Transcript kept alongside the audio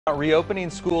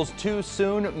Reopening schools too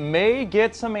soon may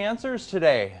get some answers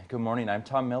today. Good morning, I'm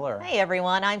Tom Miller. Hey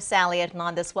everyone, I'm Sally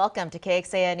Hernandez. Welcome to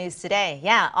KXAN News Today.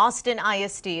 Yeah, Austin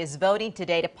ISD is voting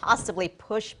today to possibly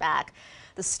push back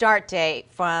the start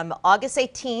date from August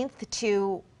 18th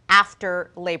to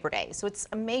after Labor Day. So it's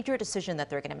a major decision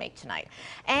that they're going to make tonight.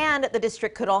 And the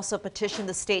district could also petition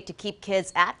the state to keep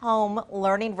kids at home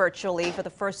learning virtually for the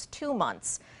first 2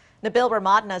 months. Nabil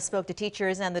Remadna spoke to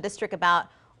teachers and the district about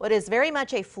what is very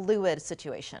much a fluid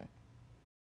situation.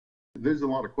 There's a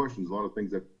lot of questions, a lot of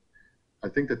things that I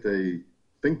think that they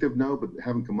think they know but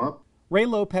haven't come up. Ray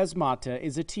Lopez Mata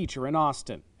is a teacher in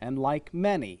Austin, and like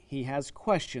many, he has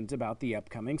questions about the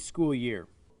upcoming school year.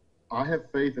 I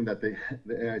have faith in that the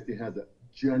AISD has a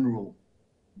general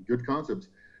good concepts,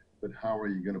 but how are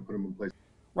you going to put them in place?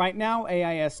 Right now,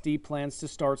 AISD plans to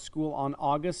start school on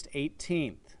August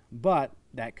 18th, but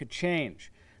that could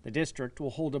change. The district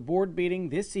will hold a board meeting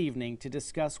this evening to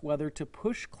discuss whether to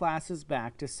push classes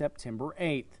back to September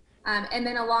 8th. And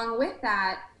then along with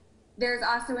that, there's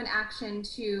also an action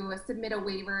to submit a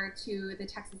waiver to the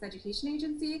Texas Education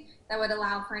Agency that would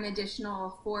allow for an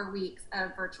additional 4 weeks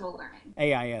of virtual learning.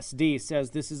 AISD says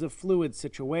this is a fluid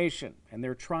situation and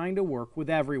they're trying to work with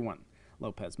everyone.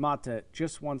 Lopez Mata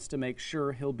just wants to make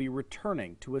sure he'll be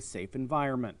returning to a safe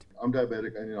environment. I'm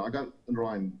diabetic and I got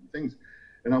underlying things.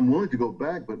 And I'm willing to go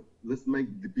back, but let's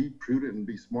be prudent and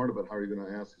be smart about how you're going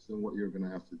to ask us and what you're going to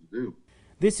have to do.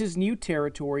 This is new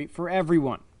territory for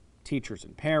everyone. Teachers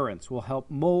and parents will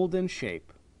help mold and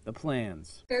shape the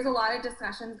plans. There's a lot of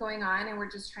discussions going on, and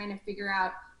we're just trying to figure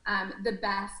out the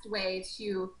best way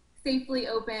to safely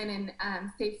open and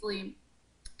safely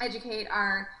educate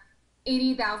our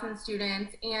 80,000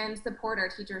 students and support our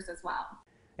teachers as well.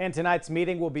 And tonight's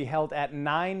meeting will be held at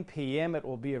 9 p.m. It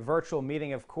will be a virtual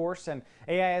meeting, of course, and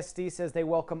AISD says they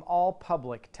welcome all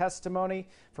public testimony.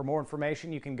 For more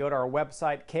information, you can go to our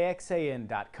website,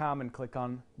 KXAN.com, and click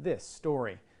on this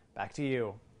story. Back to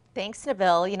you. Thanks,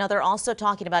 Nabil. You know, they're also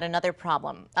talking about another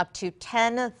problem. Up to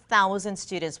 10,000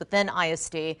 students within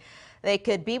ISD, they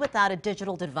could be without a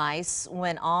digital device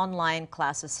when online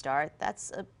classes start.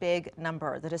 That's a big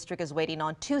number. The district is waiting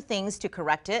on 2 things to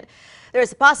correct it.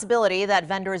 There's a possibility that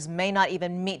vendors may not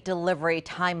even meet delivery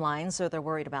timelines, so they're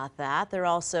worried about that. They're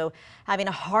also having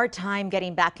a hard time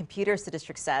getting back computers, the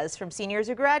district says, from seniors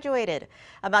who graduated.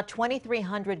 About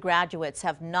 2,300 graduates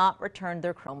have not returned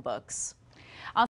their Chromebooks.